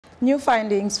New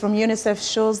findings from UNICEF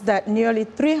shows that nearly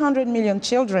 300 million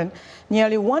children,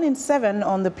 nearly 1 in 7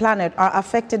 on the planet, are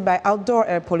affected by outdoor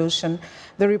air pollution.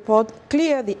 The report,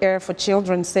 Clear the Air for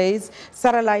Children, says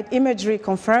satellite imagery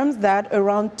confirms that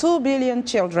around 2 billion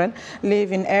children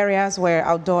live in areas where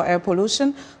outdoor air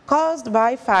pollution caused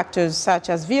by factors such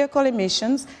as vehicle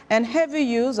emissions and heavy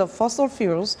use of fossil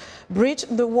fuels breach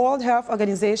the World Health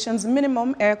Organization's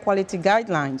minimum air quality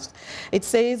guidelines. It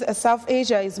says South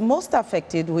Asia is most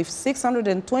affected, with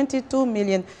 622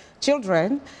 million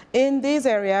children in these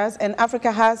areas, and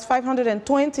Africa has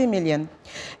 520 million.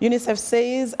 UNICEF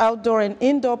says outdoor and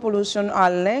indoor pollution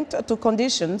are linked to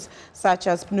conditions such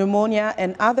as pneumonia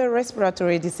and other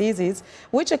respiratory diseases,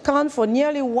 which account for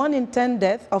nearly 1 in 10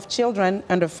 deaths of children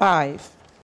under 5.